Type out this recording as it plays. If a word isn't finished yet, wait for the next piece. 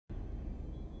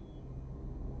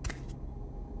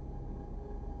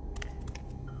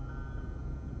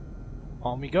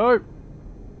On we go!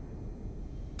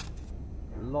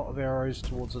 A lot of arrows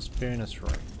towards this furnace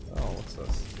room. Oh, what's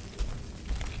this?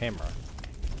 Camera.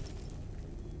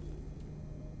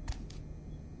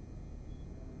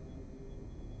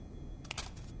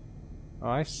 Oh,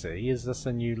 I see. Is this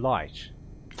a new light?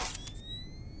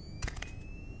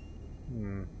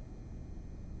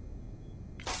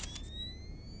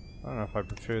 I don't know if I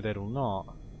prefer that or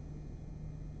not.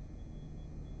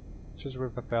 Just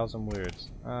worth 1,000 words.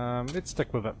 Let's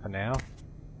stick with it for now.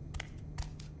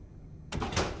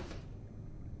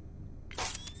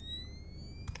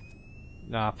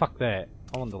 Nah, fuck that.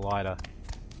 I want the lighter.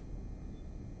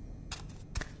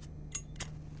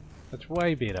 That's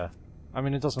way better. I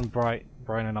mean, it doesn't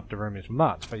brighten up the room as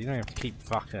much, but you don't have to keep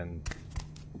fucking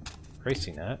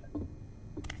pressing it.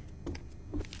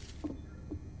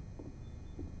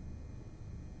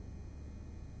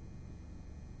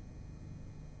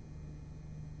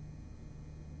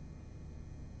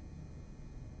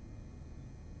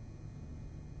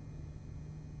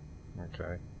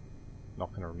 Okay.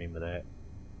 Not gonna remember that.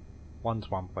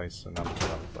 One's one place, another's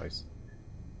another place.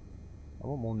 I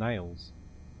want more nails.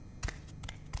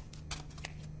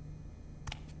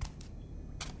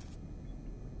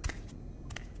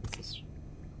 What's this?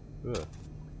 Ugh.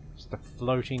 Just a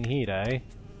floating head, eh?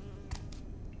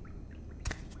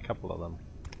 A couple of them.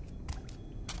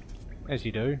 As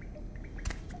you do.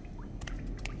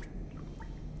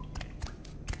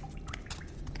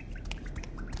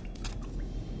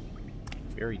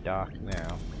 Very dark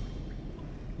now.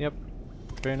 Yep.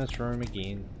 Furnace room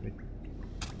again. We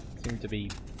seem to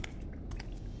be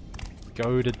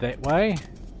goaded that way.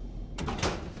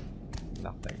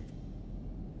 Nothing.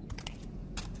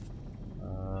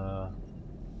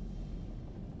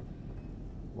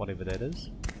 Whatever that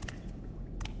is.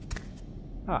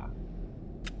 Ah.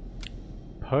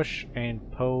 Push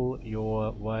and pull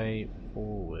your way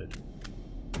forward.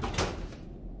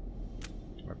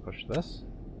 Can I push this?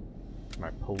 Can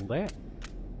I pull that?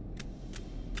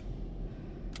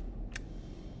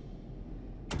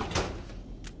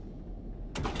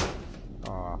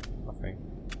 Ah, nothing.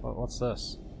 What's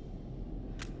this?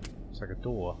 It's like a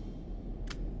door.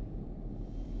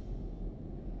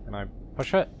 Can I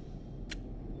push it?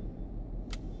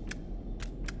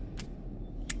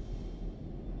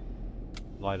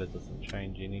 Lighter doesn't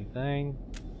change anything.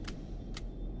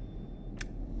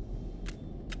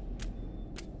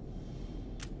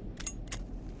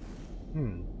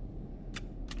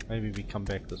 Maybe we come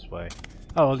back this way.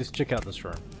 Oh, well, let's check out this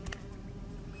room.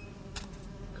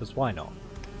 Because why not?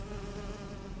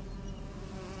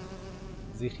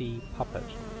 Zitty puppet.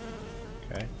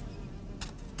 Okay.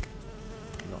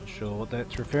 Not sure what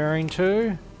that's referring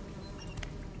to.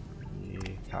 Yeah,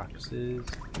 carcasses.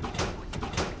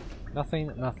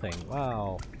 Nothing, nothing.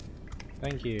 Wow.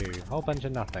 Thank you. Whole bunch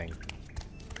of nothing.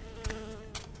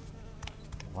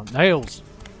 I want nails!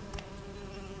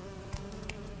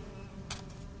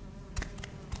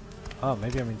 Oh,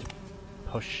 maybe I mean to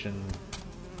push and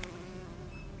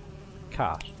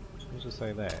cut. Let's just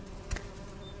say that.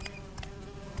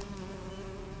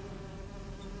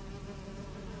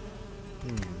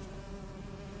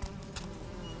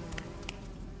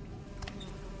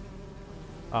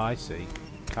 Oh, I see.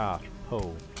 Cut,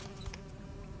 pull.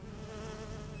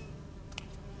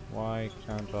 Why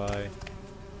can't I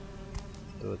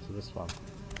do it to this one?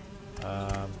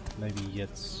 Maybe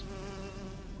it's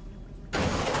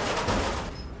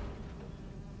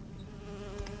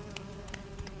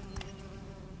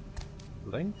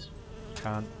linked?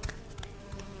 Can't.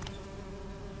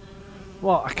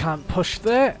 What? I can't push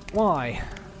that? Why?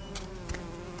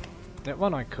 That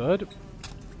one I could.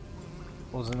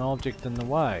 Was an object in the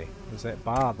way? Is that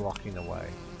bar blocking the way?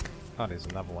 Oh, there's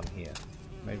another one here.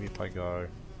 Maybe if I go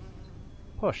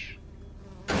push.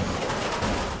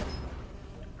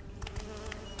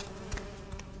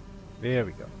 There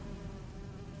we go.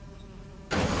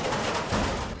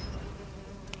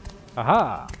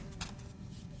 Aha!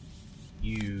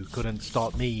 You couldn't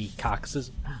stop me,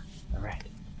 carcasses. A rat.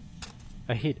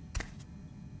 A head.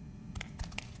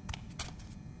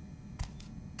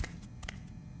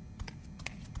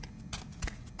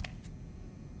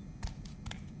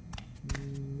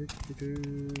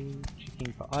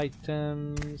 Checking for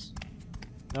items.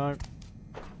 No.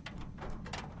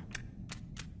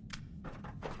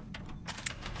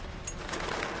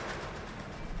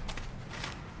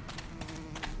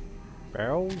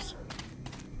 Barrels.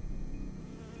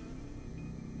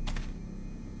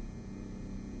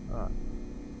 Ah.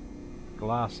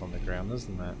 Glass on the ground,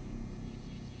 isn't it?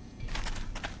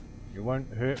 You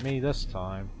won't hurt me this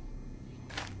time.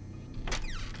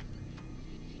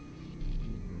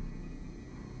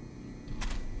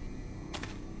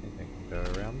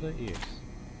 cylinder? Yes.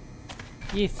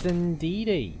 Yes,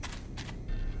 indeedy.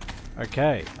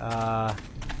 Okay,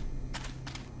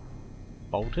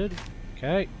 bolted?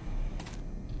 Okay.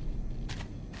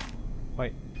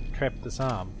 Wait, trap this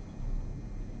arm.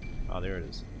 Oh, there it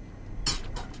is.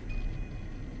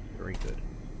 Very good.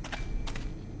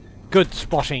 Good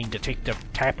spotting, Detective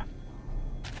Tapp.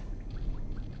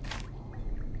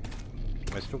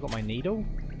 Have I still got my needle?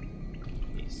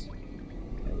 Yes.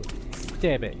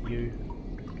 Stab at you.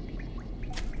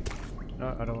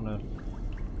 No, I don't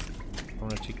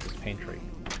want to check this pantry.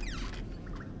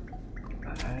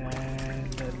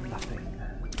 And nothing.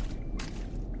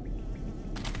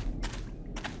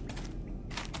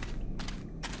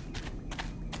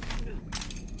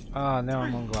 Ah, now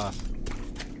I'm on glass.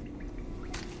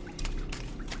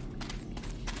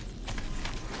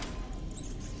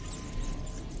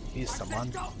 Here's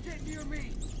someone.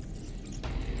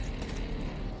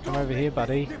 Come over here,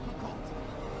 buddy.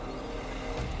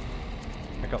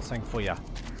 I got something for ya.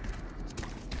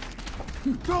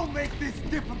 Don't make this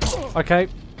difficult. Okay.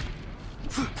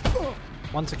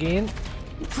 Once again.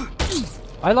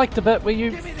 I like the bit where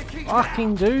you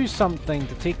fucking do something,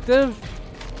 detective.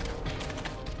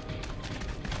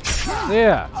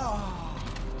 There.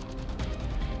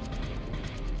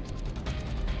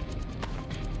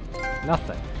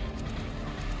 Nothing.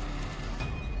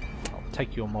 I'll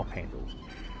take your mop handle.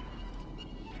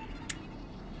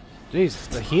 Jeez,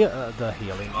 the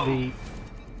healing,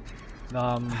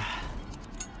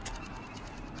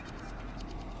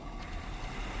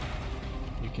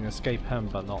 you can escape him,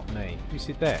 but not me. Who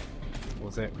said that? Or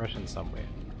was that written somewhere?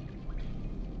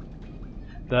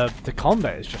 The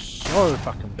combat is just so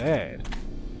fucking bad.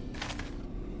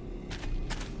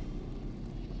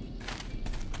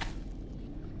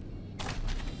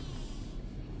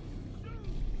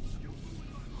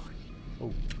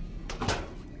 Oh.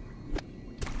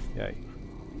 Yay.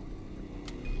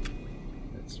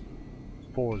 That's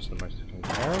 4 is the most I can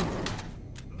carry,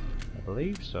 I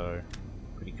believe, so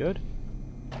pretty good.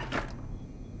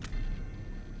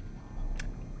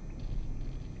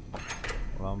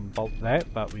 We'll unbolt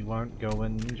that, but we won't go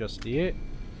in just yet.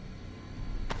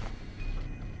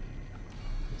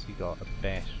 What's he got? A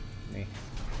bat? Meh.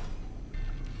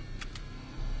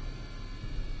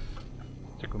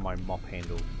 Stick with my mop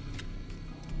handle.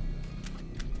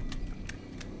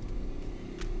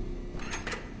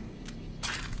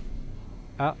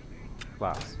 Ah,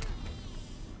 glass.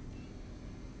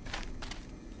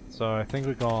 So I think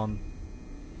we've gone.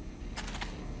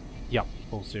 Yup,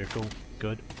 full circle.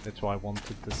 Good. That's what I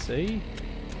wanted to see.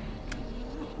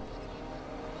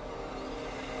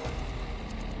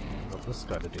 Got this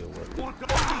guy to deal with.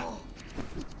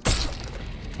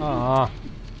 Ah.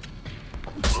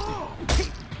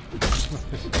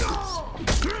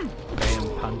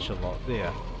 Bam, punch a lot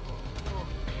there.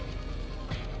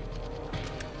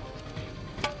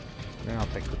 Then I'll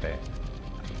take the bat.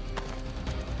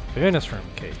 Furnace room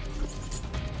key.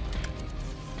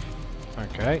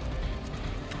 Okay.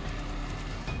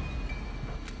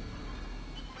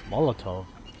 Molotov.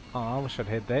 Oh, I wish I'd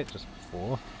had that just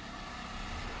before.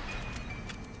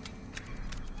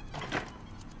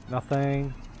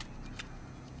 Nothing.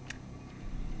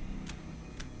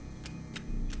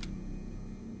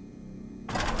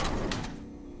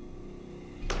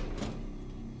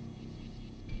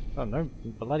 Oh, no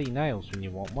bloody nails when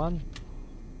you want one.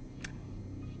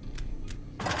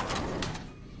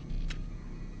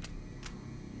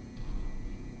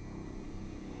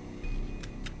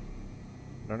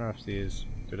 I don't know if there's...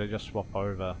 Did I just swap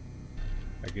over?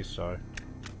 I guess so.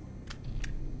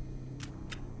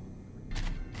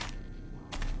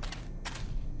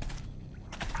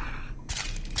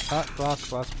 Ah, glass,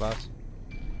 glass, glass.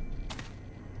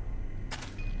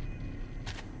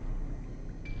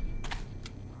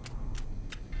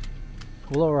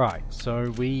 Well, alright,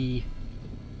 so we're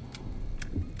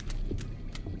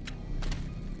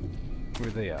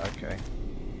there, okay.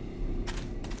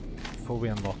 Before we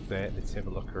unlock that, let's have a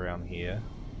look around here.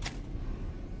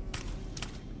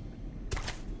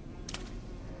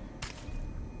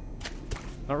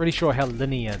 Not really sure how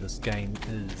linear this game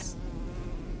is.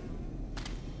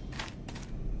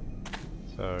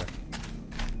 So,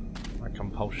 my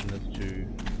compulsion is to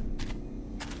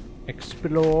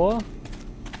explore.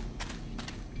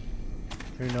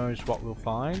 Who knows what we'll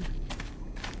find.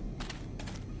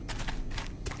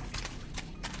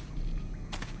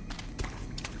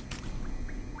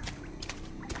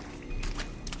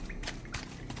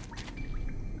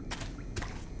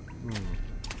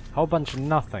 Whole bunch of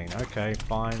nothing. Okay,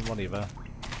 fine, whatever.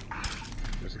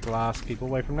 There's a glass. Keep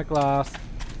away from the glass.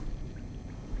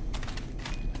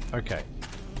 Okay.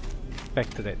 back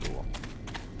to that door.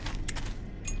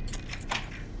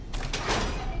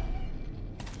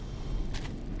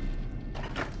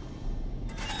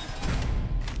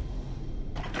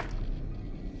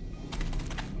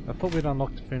 I thought we'd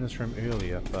unlocked the furnace room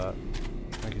earlier, but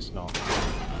I guess not.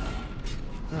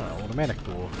 Oh, automatic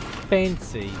door.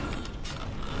 Fancy!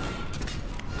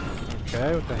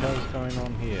 Okay, what the hell's going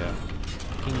on here?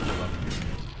 Pendulum.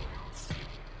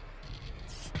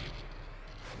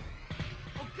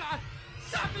 Oh God!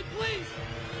 Stop it, please!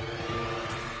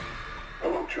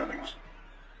 Hello, Jennings.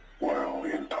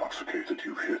 Wildly intoxicated,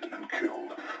 you hit and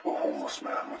killed a homeless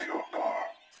man with your car.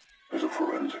 As a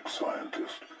forensic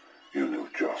scientist, you knew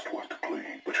just what to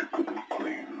clean, but you couldn't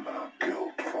clean the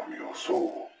guilt from your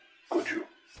soul, could you?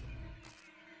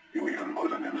 You even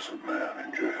put an innocent man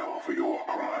in jail for your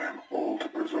crime, all to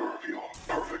preserve your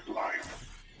perfect life.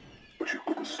 But you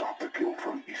couldn't stop the guilt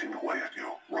from eating away at you,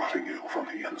 rotting you from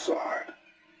the inside.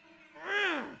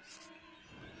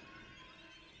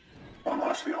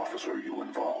 Unless the officer you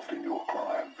involved in your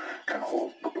crime can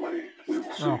hold the blade, we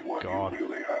will see what God. you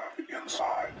really have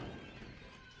inside.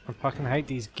 I fucking hate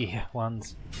these gear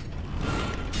ones.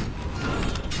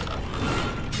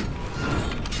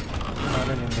 I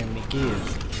don't even have any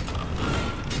gears.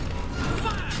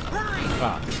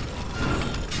 Fuck.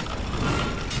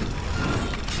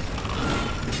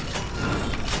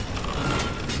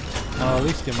 Oh, at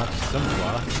least they're much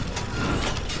simpler.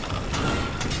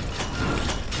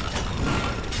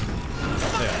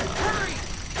 There.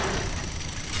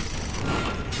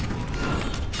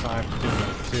 So I have to do it in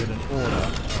a certain order.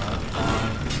 Alright,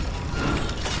 fine.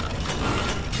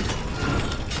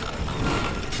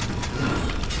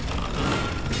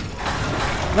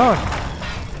 No!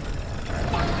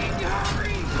 Fucking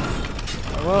hurry!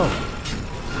 Whoa!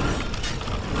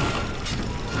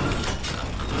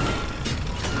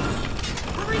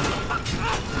 Hurry the fuck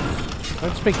up!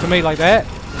 Don't speak to me like that!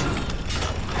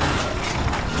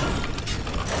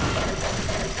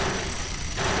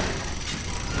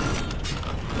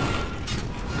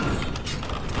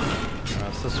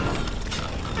 It's this one.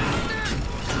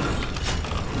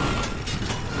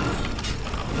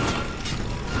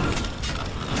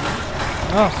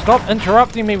 Oh, stop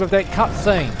interrupting me with that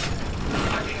cutscene!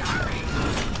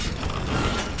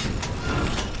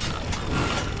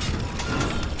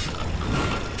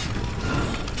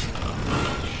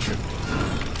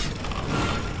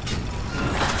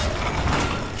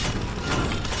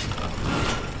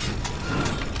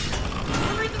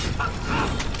 Hurry the fuck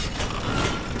up!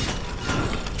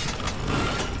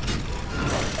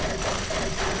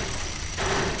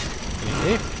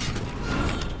 Yeah.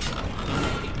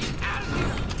 Get out of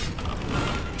here!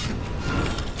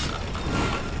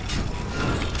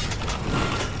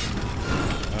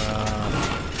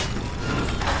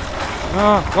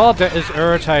 Oh god, that is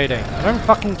irritating. I don't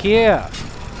fucking care.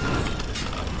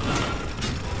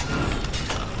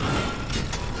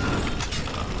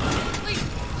 Please,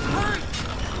 hurry!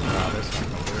 Oh, that's not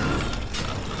gonna work.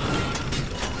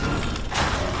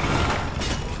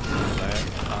 That,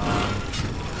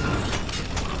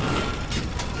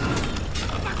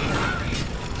 Fucking hurry!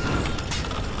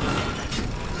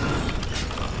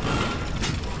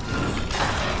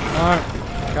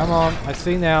 no, come on. I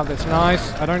see now. That's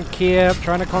nice. I don't care. I'm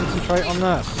trying to concentrate on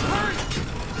this. Hurry!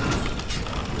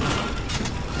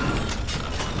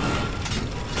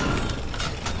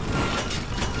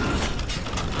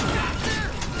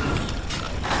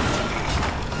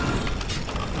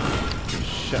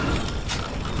 Shit.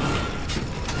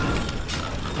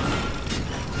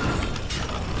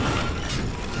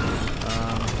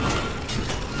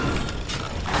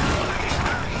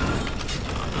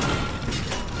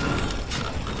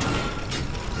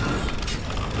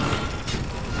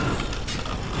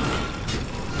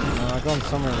 I've gone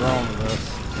somewhere wrong with this.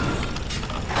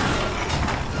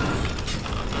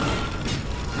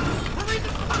 Hurry the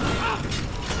fuck up!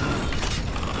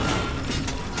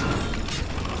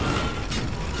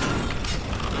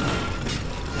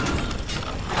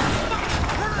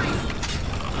 Hurry!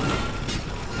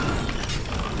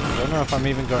 I don't know if I'm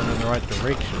even going in the right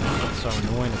direction. That's so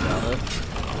annoying about it.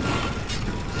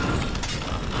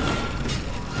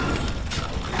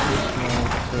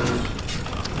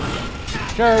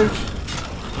 Shoot!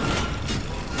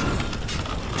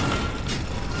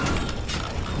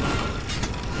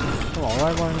 Come on,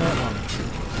 right one, that one.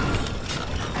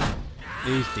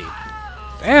 He's dead.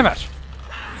 Damn it!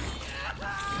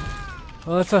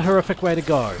 Well, that's a horrific way to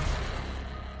go.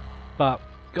 But,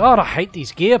 God, I hate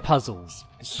these gear puzzles.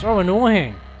 It's so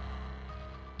annoying.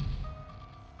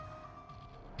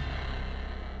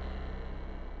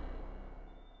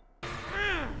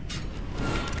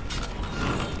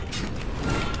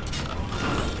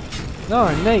 No,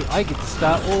 neat. I get to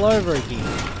start all over again.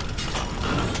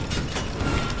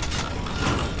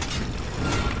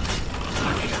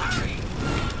 Fucking hurry!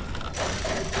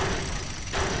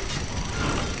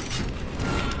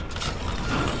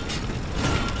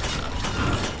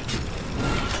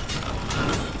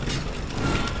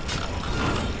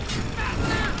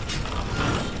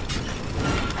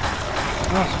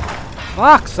 Oh,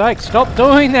 fuck's sake, stop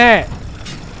doing that!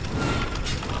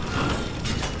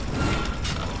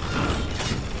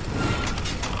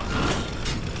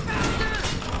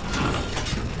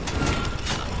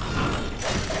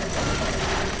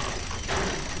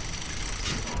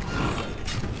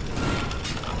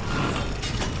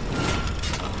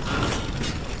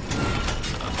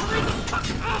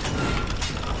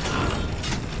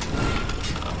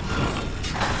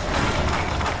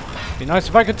 Be nice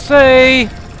if I could see!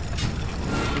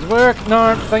 Does it work?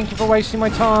 No, thank you for wasting my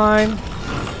time.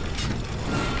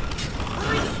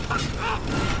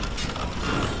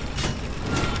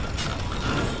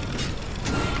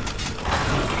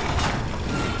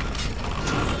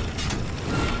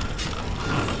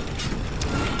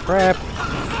 Crap.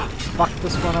 Fuck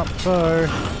this one up too.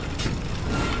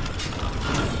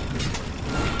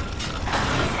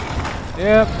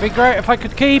 Yeah, it'd be great if I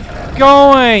could keep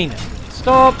going!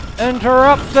 Stop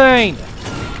interrupting!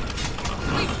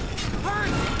 Wait! Hurry!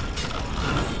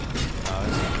 Oh,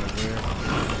 this is weird.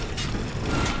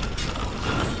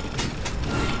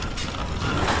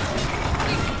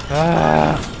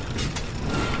 Ah!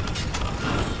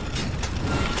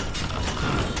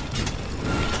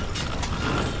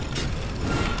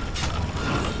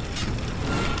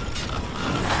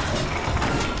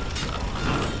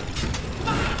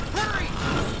 Hurry!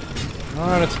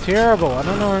 Oh, that's terrible. I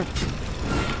don't know.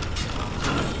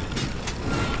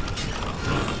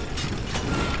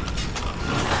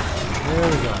 There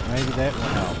we go. Maybe that will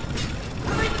help.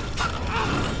 Hurry the fuck up!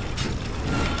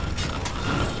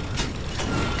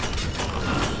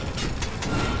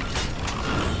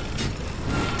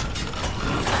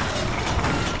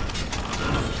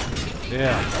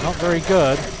 Yeah, not very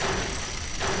good.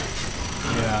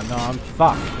 Yeah, no, I'm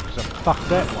fucked because I fucked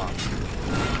that one.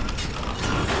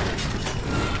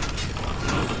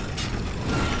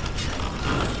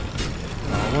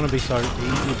 Oh, I want to be so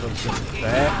easy if it was just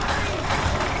that.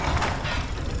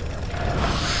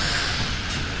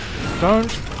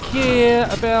 Don't care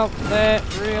about that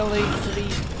really, to be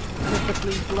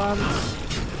perfectly blunt.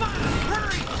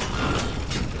 Hurry!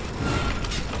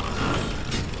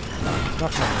 It's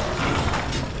not gonna work.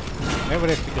 That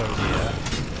would have to go here.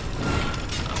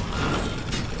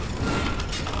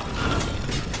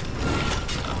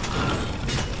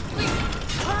 Please,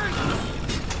 hurry!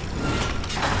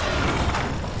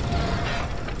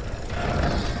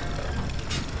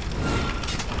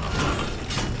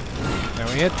 Now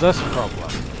we had this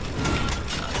problem.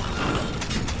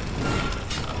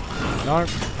 No?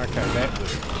 Okay, that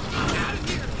works. Out of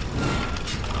here!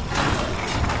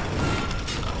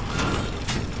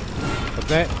 But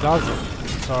that doesn't.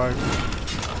 So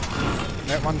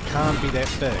that one can't be that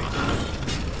big.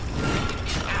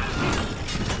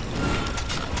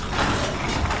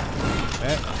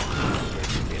 That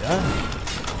works better.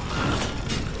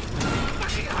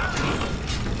 Fucking hurry!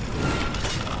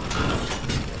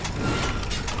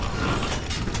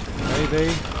 Maybe.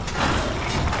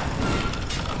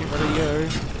 Get rid of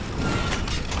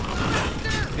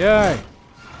you. Yay!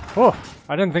 Oh,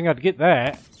 I didn't think I'd get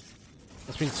that.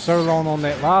 It's been so long on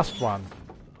that last one.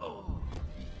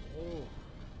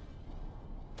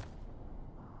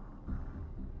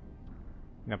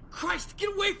 Now, Christ, get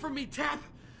away from me, Tapp!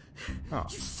 Oh.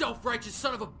 You self-righteous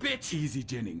son of a bitch! Easy,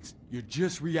 Jennings. You're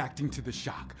just reacting to the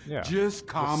shock. yeah. Just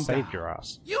calm Just down. saved your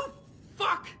ass. You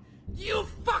fuck! You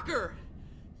fucker!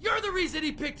 You're the reason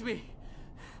he picked me!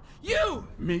 You!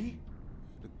 Me?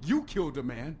 You killed a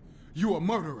man. You a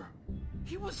murderer.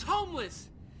 He was homeless!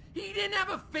 He didn't have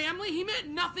a family! He meant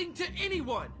nothing to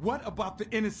anyone! What about the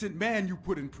innocent man you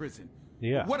put in prison?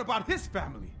 Yeah. What about his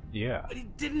family? Yeah. But he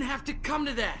didn't have to come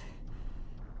to that!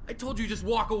 I told you just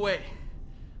walk away.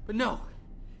 But no.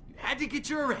 You had to get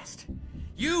your arrest.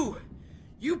 You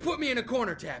put me in a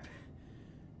corner, Tapp.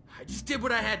 I just did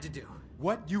what I had to do.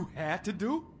 What you had to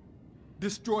do?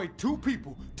 Destroy 2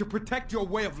 people to protect your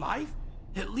way of life?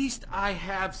 At least I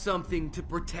have something to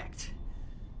protect.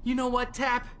 You know what,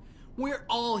 Tapp? We're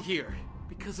all here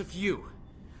because of you.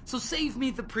 So save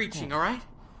me the preaching, alright?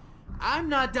 I'm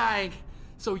not dying,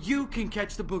 so you can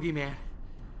catch the boogeyman.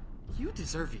 You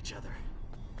deserve each other.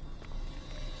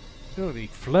 Don't he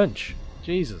flinch.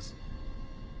 Jesus.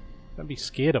 Don't be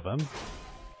scared of him.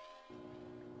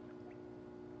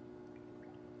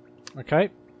 Okay.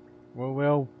 Well,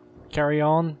 we'll carry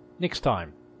on next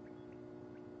time.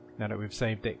 Now that we've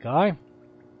saved that guy,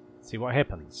 see what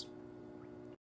happens.